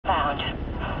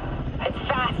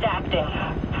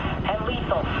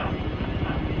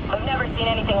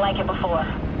anything like it before.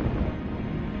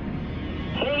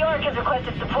 New York has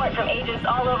requested support from agents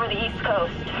all over the East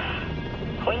Coast.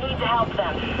 We need to help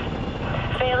them.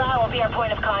 Fela will be our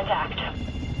point of contact.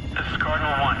 This is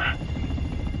Cardinal 1.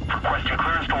 Requesting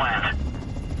clearance to land.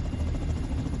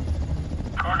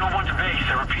 Cardinal 1 to base,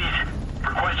 I repeat.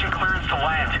 Requesting clearance to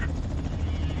land.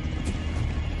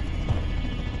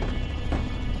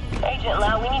 Agent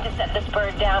Lau, we need to set this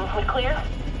bird down. We clear?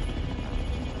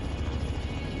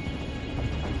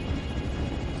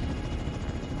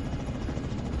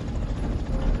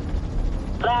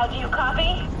 Lau, do you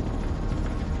copy?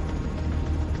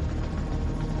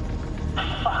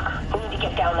 Fuck, we need to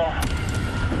get down there.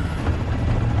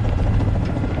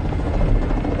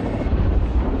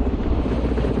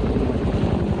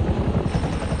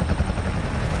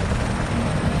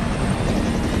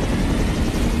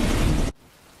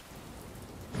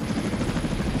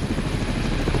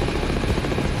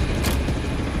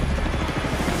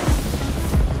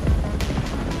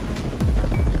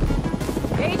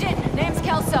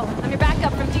 I'm your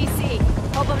backup from DC.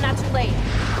 Hope I'm not too late.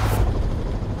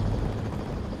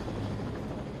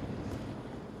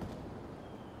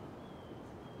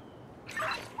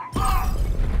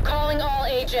 Calling all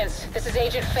agents. This is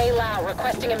Agent Fei Lau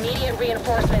requesting immediate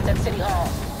reinforcements at City Hall.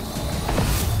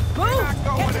 Move!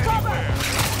 Get to cover!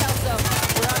 Kelso,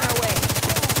 we're on our way.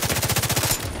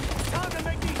 Time to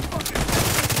make these fucking...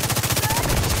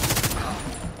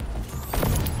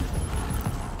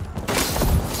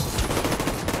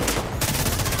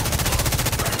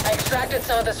 I extracted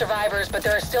some of the survivors, but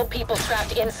there are still people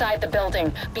trapped inside the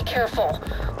building. Be careful.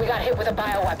 We got hit with a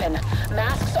bioweapon.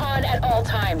 Masks on at all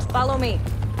times. Follow me.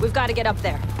 We've got to get up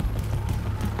there.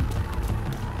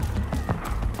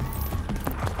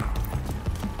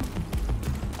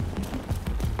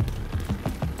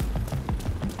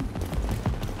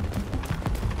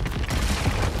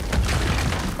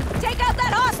 Take out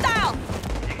that hostile!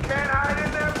 You can't hide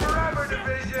in there forever,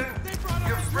 Division.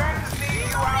 Your friends need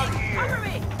you out here. Cover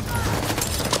me!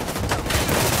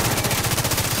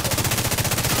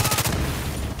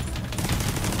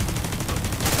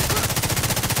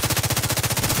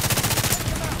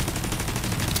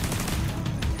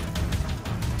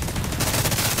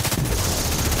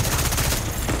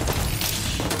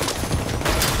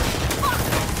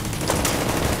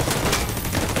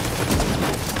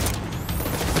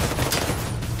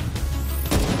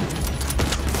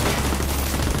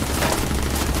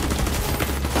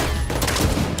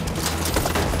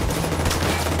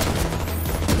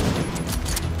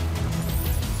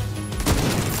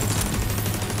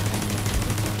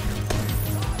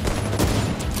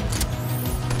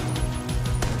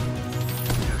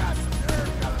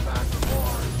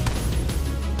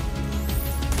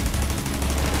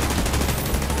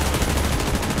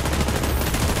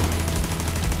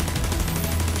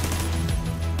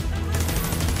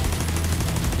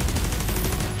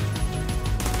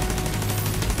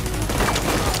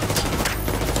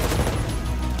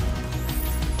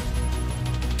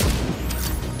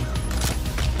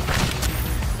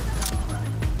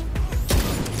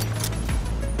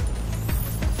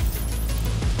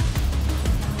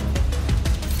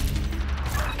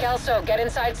 Kelso, get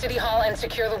inside City Hall and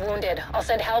secure the wounded. I'll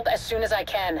send help as soon as I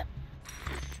can.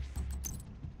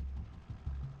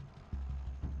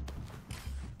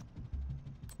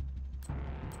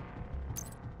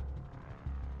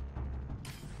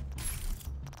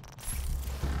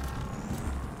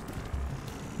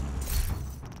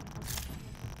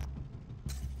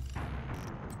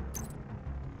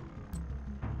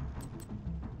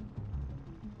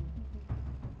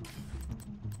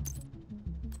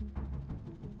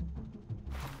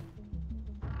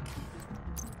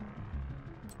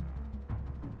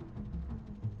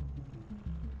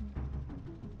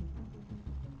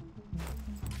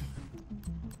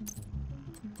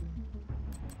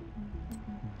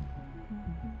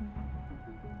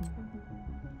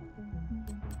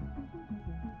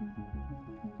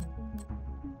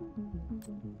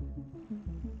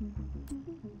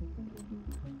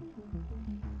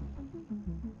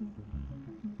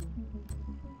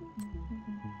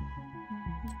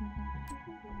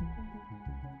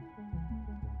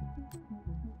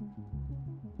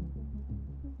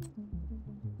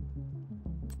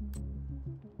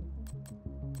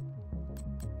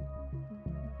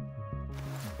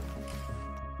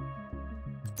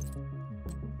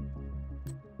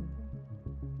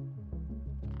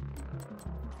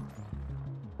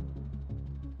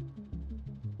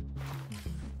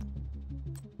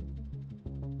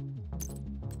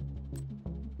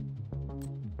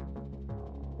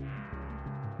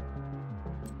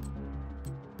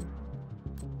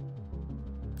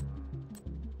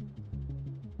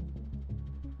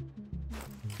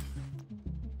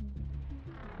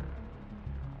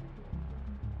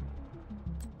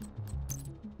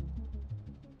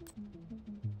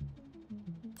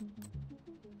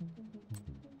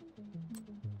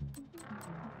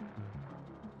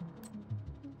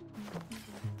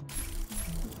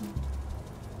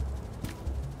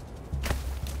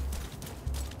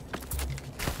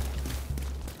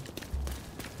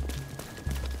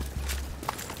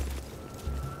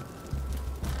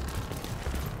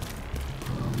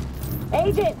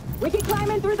 Agent, we can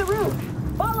climb in through the roof.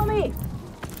 Follow me.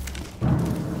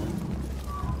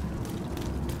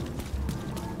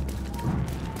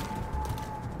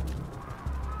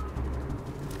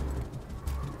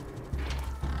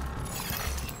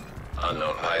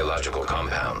 Unknown biological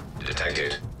compound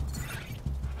detected.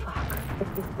 Fuck,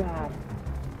 this is bad.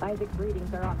 Isaac's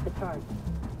readings are off the charts.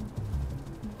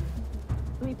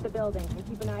 Sweep the building and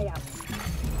keep an eye out.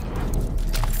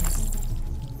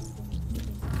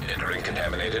 Entering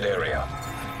contaminated area.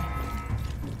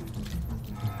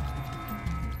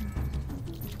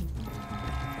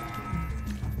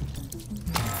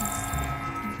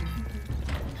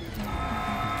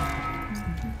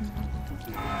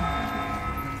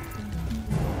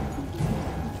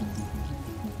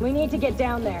 We need to get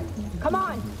down there. Come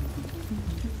on!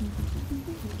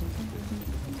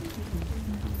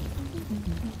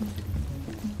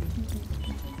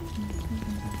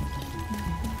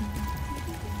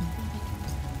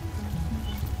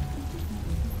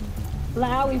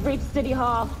 Lau, we've reached City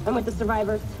Hall. I'm with the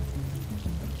survivors.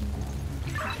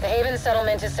 The Haven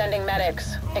settlement is sending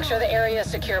medics. Make sure the area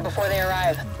is secure before they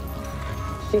arrive.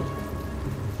 Shit.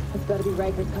 It's gotta be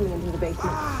Rikers coming in through the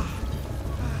basement.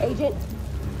 Agent,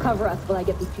 cover us while I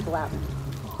get these people out.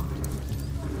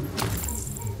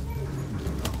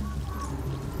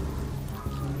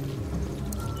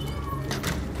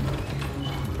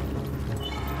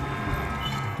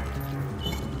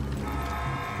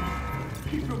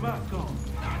 Keep your mask on.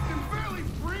 I can barely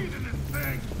breathe in this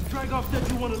thing. Drag off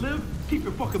said you want to live? Keep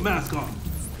your fucking mask on.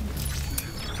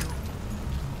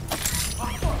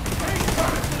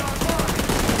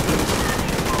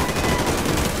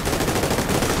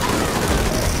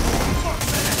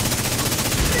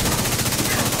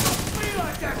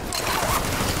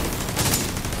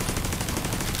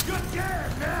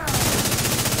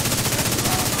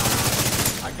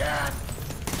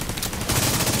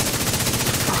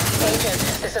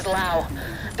 This is Lau.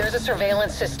 There's a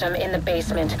surveillance system in the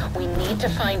basement. We need to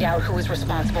find out who is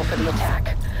responsible for the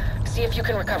attack. See if you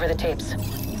can recover the tapes.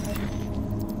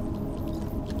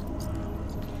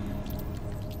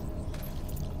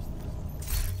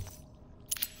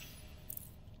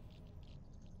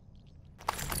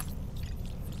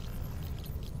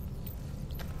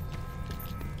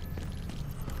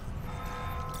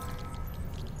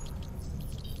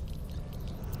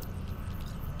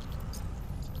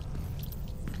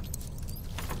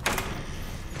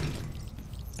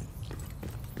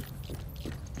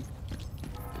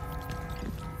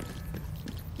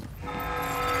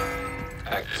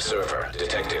 Active server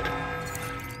detected.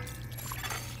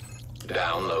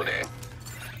 Downloading.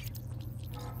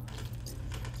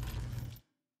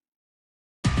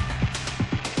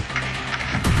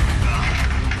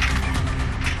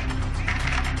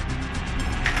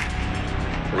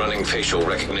 Running facial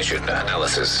recognition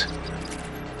analysis.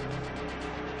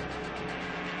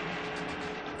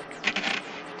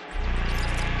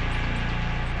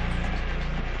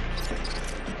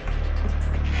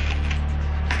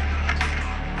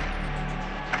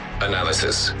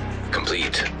 Analysis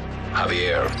complete.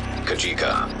 Javier,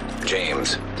 Kajika,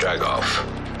 James, Dragoff,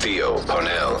 Theo,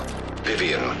 Parnell,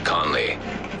 Vivian, Conley.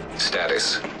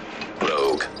 Status,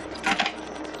 Rogue.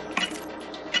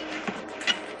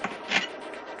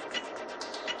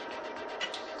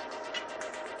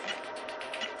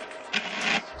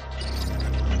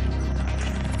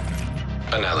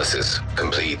 Analysis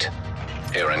complete.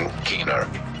 Aaron Keener.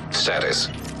 Status,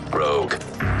 Rogue.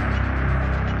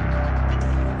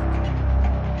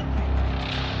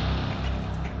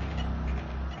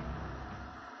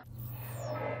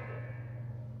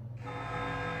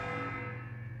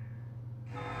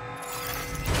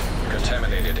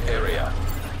 Contaminated area.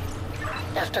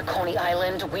 After Coney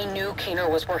Island, we knew Keener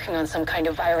was working on some kind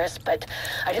of virus, but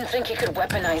I didn't think he could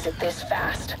weaponize it this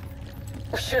fast.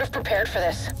 We should have prepared for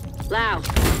this. Lau,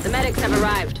 the medics have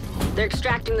arrived. They're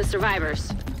extracting the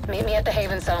survivors. Meet me at the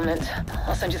Haven settlement.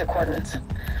 I'll send you the coordinates.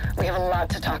 We have a lot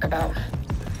to talk about.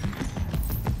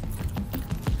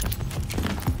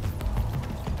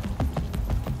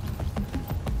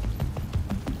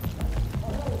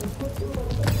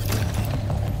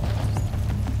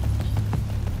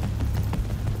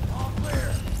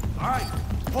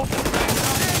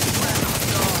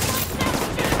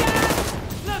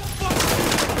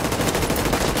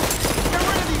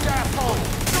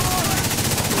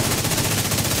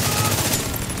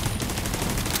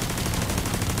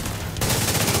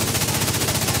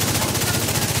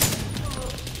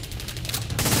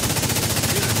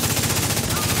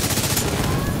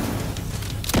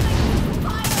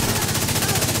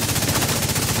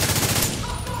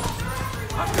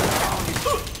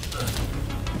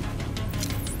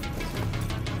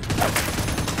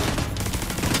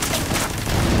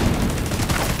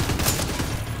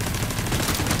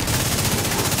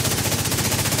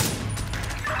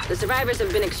 The survivors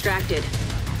have been extracted.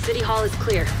 City Hall is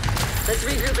clear. Let's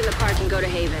regroup in the park and go to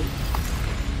Haven.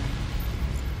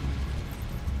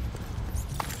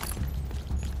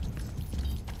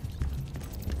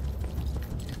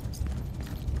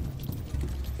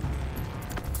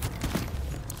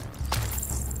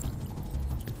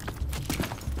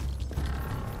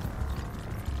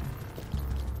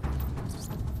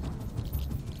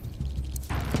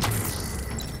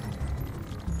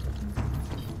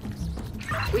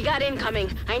 We got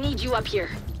incoming. I need you up here.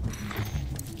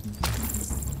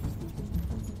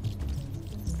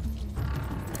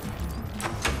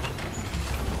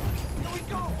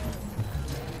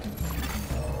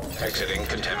 Exiting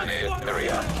contaminated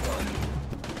area.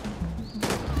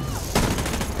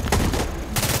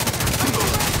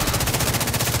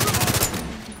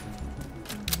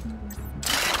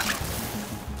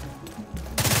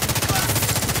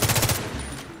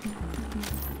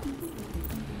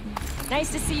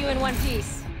 Nice to see you in one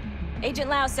piece. Agent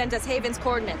Lau sent us Haven's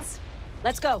coordinates.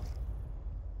 Let's go.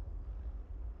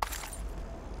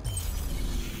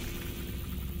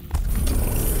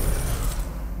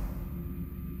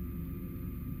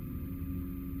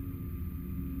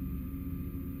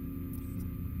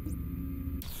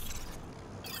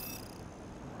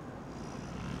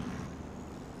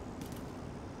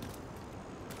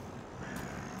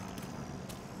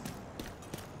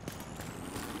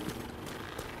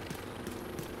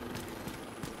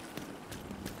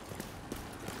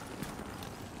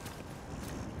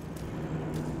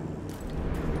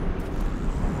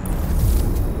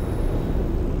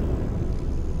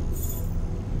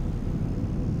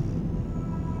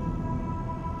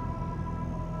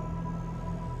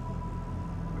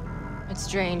 It's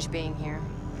strange being here,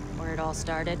 where it all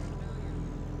started.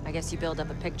 I guess you build up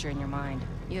a picture in your mind.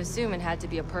 You assume it had to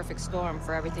be a perfect storm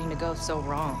for everything to go so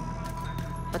wrong.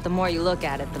 But the more you look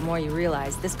at it, the more you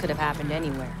realize this could have happened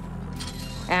anywhere.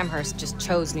 Amherst just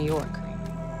chose New York.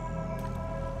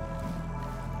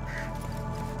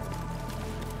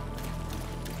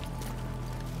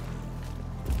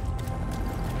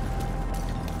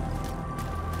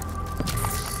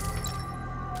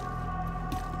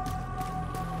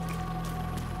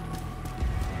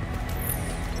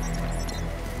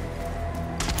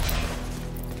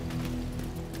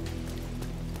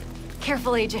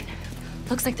 Careful, Agent.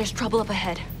 Looks like there's trouble up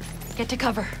ahead. Get to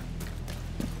cover.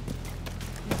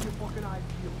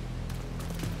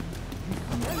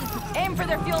 Aim for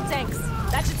their fuel tanks.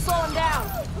 That should slow them down.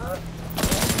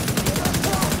 Let's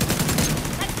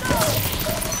go!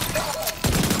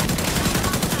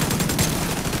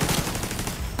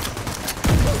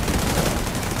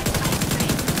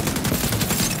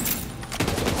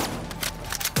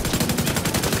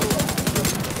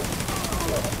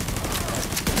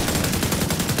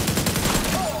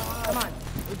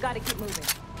 Gotta keep moving.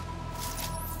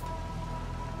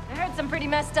 I heard some pretty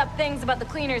messed up things about the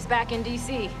cleaners back in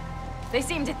DC. They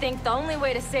seem to think the only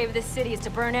way to save this city is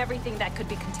to burn everything that could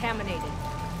be contaminated.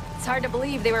 It's hard to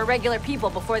believe they were regular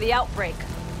people before the outbreak.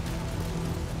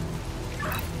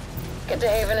 Get to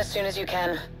Haven as soon as you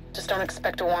can. Just don't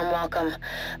expect a warm welcome.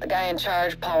 The guy in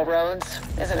charge, Paul Rhodes,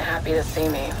 isn't happy to see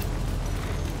me.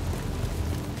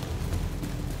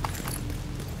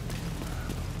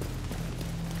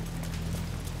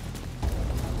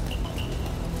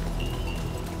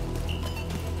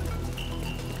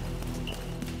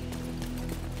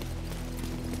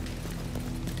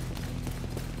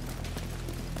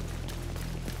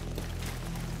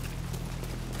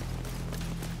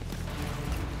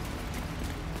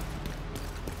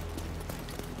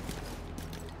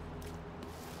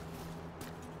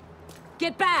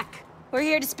 Get back! We're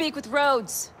here to speak with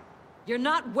Rhodes. You're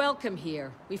not welcome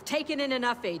here. We've taken in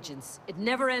enough agents. It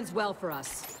never ends well for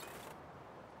us.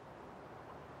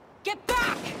 Get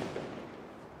back!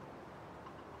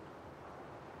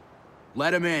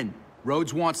 Let him in.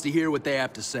 Rhodes wants to hear what they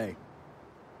have to say.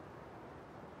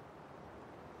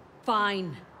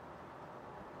 Fine.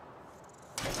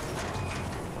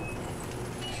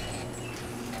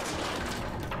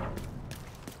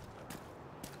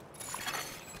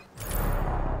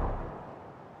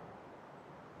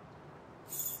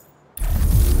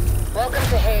 Welcome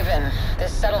to Haven.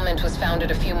 This settlement was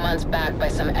founded a few months back by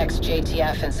some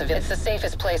ex-JTF and civilians. It's the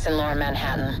safest place in Lower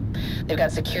Manhattan. They've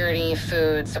got security,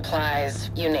 food, supplies,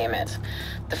 you name it.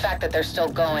 The fact that they're still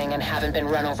going and haven't been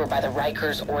run over by the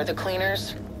Rikers or the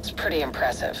cleaners is pretty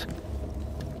impressive.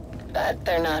 But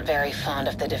they're not very fond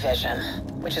of the division,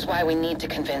 which is why we need to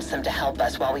convince them to help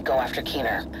us while we go after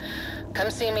Keener. Come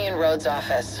see me in Rhodes'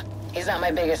 office. He's not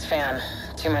my biggest fan.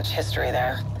 Too much history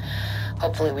there.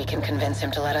 Hopefully we can convince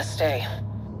him to let us stay.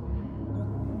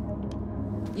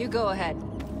 You go ahead.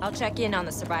 I'll check in on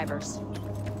the survivors.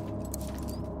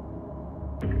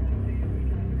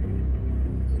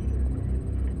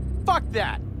 Fuck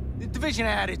that! The division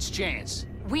had its chance.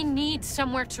 We need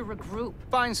somewhere to regroup.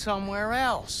 Find somewhere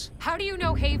else. How do you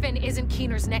know Haven isn't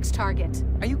Keener's next target?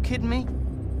 Are you kidding me?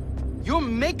 You'll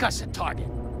make us a target.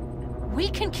 We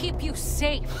can keep you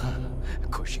safe.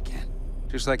 Of course you can.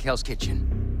 Just like Hell's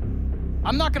Kitchen.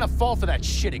 I'm not gonna fall for that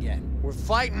shit again. We're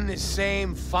fighting the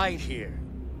same fight here.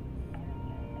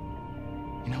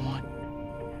 You know what?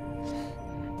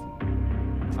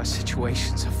 Our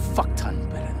situation's a fuck-ton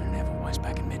better than it ever was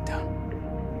back in Midtown.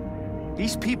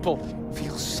 These people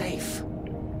feel safe.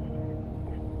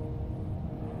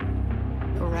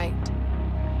 You're right.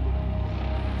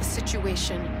 The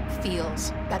situation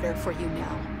feels better for you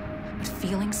now. But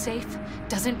feeling safe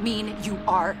doesn't mean you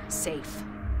are safe.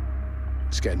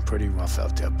 It's getting pretty rough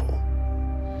out there, Paul.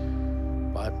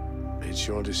 But it's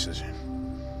your decision.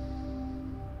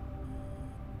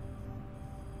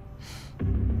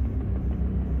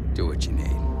 Do what you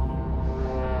need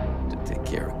to take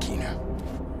care of Keener.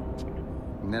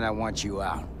 And then I want you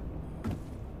out.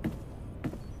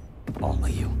 All of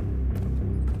you.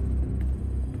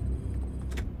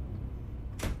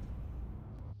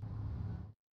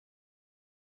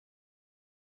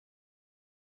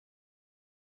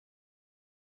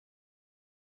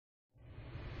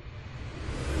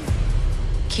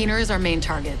 Keener is our main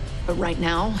target, but right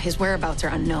now, his whereabouts are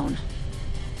unknown.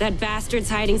 That bastard's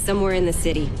hiding somewhere in the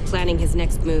city, planning his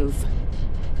next move.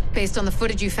 Based on the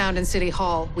footage you found in City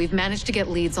Hall, we've managed to get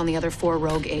leads on the other 4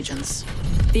 rogue agents.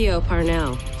 Theo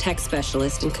Parnell, tech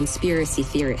specialist and conspiracy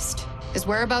theorist. His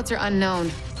whereabouts are unknown,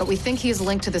 but we think he is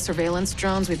linked to the surveillance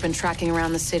drones we've been tracking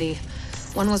around the city.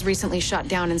 One was recently shot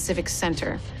down in Civic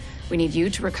Center. We need you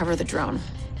to recover the drone.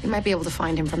 You might be able to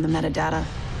find him from the metadata.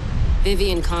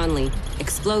 Vivian Conley,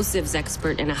 explosives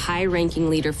expert and a high-ranking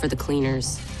leader for the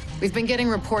Cleaners. We've been getting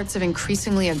reports of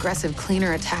increasingly aggressive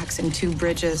Cleaner attacks in 2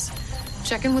 bridges.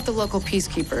 Check in with the local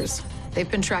peacekeepers. They've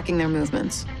been tracking their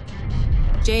movements.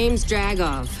 James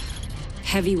Dragov,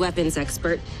 heavy weapons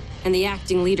expert, and the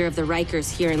acting leader of the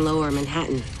Rikers here in Lower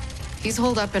Manhattan. He's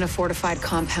holed up in a fortified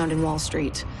compound in Wall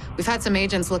Street. We've had some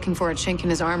agents looking for a chink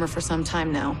in his armor for some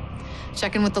time now.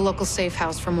 Check in with the local safe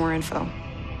house for more info.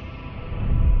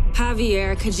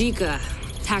 Javier Kajika,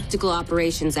 tactical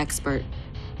operations expert.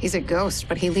 He's a ghost,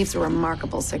 but he leaves a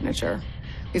remarkable signature.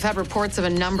 We've had reports of a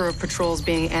number of patrols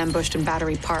being ambushed in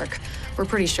Battery Park. We're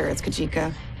pretty sure it's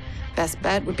Kajika. Best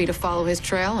bet would be to follow his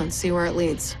trail and see where it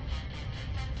leads.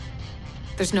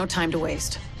 There's no time to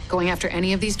waste. Going after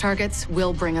any of these targets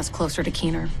will bring us closer to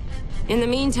Keener. In the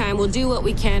meantime, we'll do what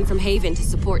we can from Haven to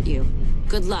support you.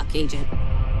 Good luck, Agent.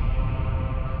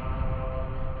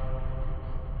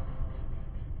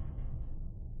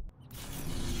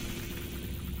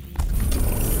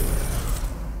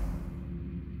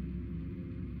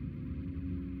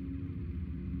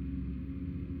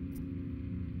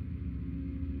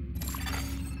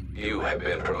 You have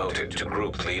been promoted to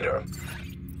group leader.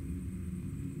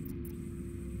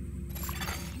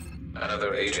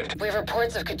 Another agent. We have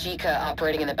reports of Kajika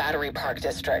operating in the Battery Park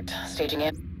district, staging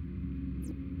it.